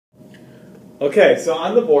Okay, so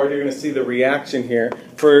on the board, you're going to see the reaction here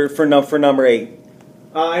for number 8.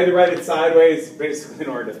 I had to write it sideways, basically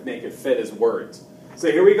in order to make it fit as words.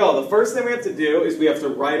 So here we go. The first thing we have to do is we have to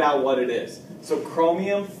write out what it is. So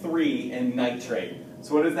chromium-3 and nitrate.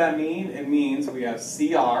 So what does that mean? It means we have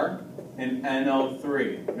Cr and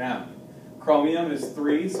NO3. Now, chromium is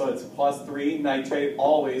 3, so it's plus 3. Nitrate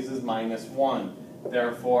always is minus 1.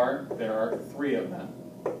 Therefore, there are 3 of them.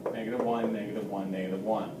 -1, -1,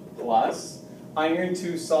 -1. Plus iron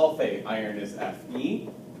 2 sulfate. Iron is Fe.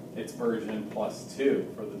 It's version plus 2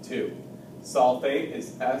 for the 2. Sulfate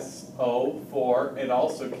is SO4. It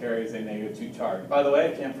also carries a -2 charge. By the way,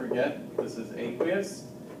 I can't forget, this is aqueous.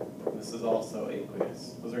 This is also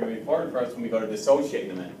aqueous. Those are going to be important for us when we go to dissociate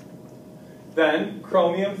in a minute. Then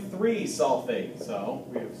chromium-3 sulfate. So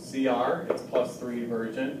we have Cr, it's plus 3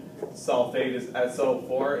 version. Sulfate is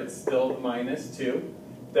SO4, it's still -2.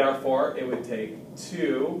 Therefore, it would take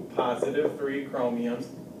 2 positive 3 chromiums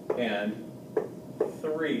and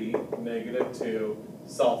 3 -2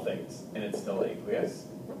 sulfates, and it's still aqueous.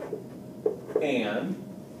 And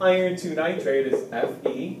iron 2 nitrate is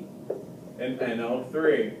Fe and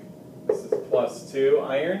NO3. This is plus 2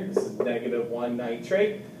 iron, this is -1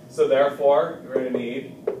 nitrate. So therefore, you're going to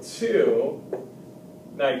need 2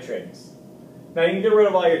 nitrates. Now you can get rid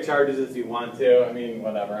of all your charges if you want to. I mean,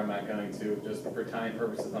 whatever, I'm not going to, just for time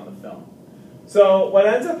purposes on the film. So what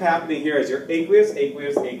ends up happening here is you're aqueous,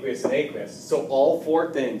 aqueous, aqueous, and aqueous. So all 4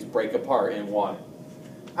 things break apart in water.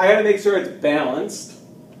 I got to make sure it's balanced.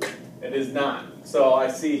 It is not. So I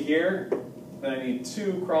see here that I need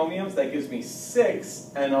 2 chromiums. That gives me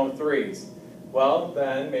 6 NO3s. Well,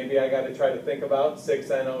 then maybe I got to try to think about 6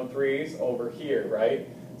 NO3s over here, right?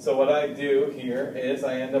 So what I do here is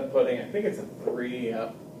I end up putting, I think it's a 3,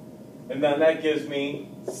 yep. And then that gives me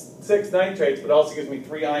 6 nitrates, but also gives me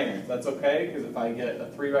 3 irons. That's okay, because if I get a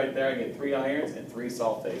 3 right there, I get 3 irons and 3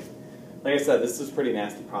 sulfates. Like I said, this is a pretty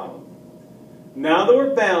nasty problem. Now that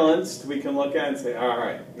we're balanced, we can look at it and say, all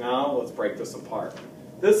right, now let's break this apart.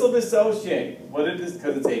 This will dissociate, what it is,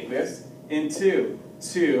 because it's aqueous, into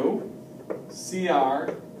 2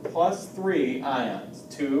 Cr plus 3 ions.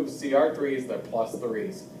 2 Cr3s, they're plus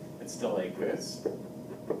 3s. It's still aqueous.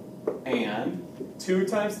 And 2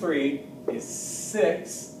 times 3 is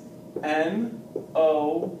 6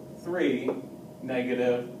 NO3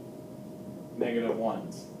 negative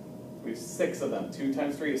 1s. We have 6 of them. 2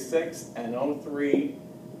 times 3 is 6, NO3,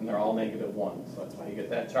 and they're all -1. So that's why you get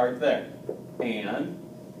that charge there. And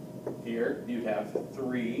here you'd have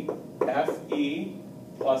 3 Fe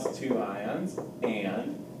plus 2 ions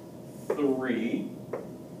and 3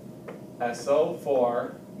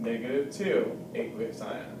 SO4 -2 aqueous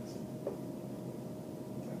ions.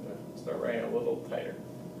 Start writing a little tighter.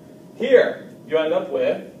 Here, you end up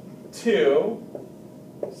with 2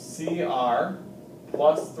 Cr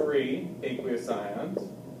plus 3 aqueous ions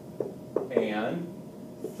and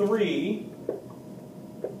 3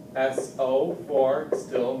 SO4,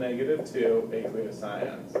 still -2 aqueous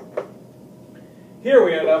ions. Here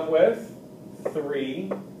we end up with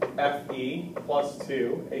 3 Fe plus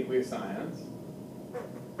 2 aqueous ions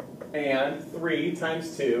and 3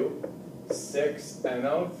 times 2, 6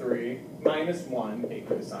 NO3 minus 1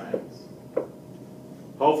 aqueous ions.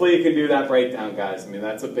 Hopefully you can do that breakdown, guys. I mean,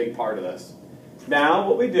 that's a big part of this. Now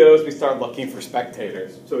what we do is we start looking for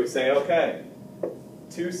spectators. So we say, okay,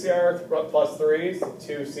 2 Cr plus 3s,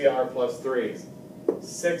 2 Cr plus 3s.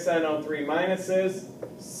 6 NO3 minuses,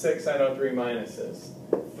 6 NO3 minuses.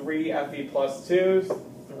 3 Fe plus 2s,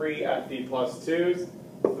 3 Fe plus 2s,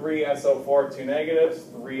 3 SO4, 2 negatives,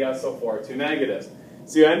 3 SO4, 2 negatives.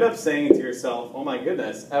 So you end up saying to yourself, oh my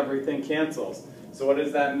goodness, everything cancels. So what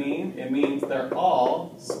does that mean? It means they're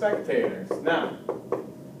all spectators. Now,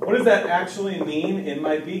 what does that actually mean in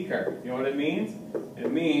my beaker? You know what it means?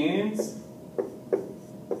 It means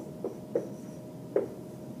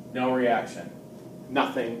no reaction.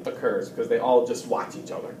 Nothing occurs because they all just watch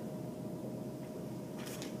each other.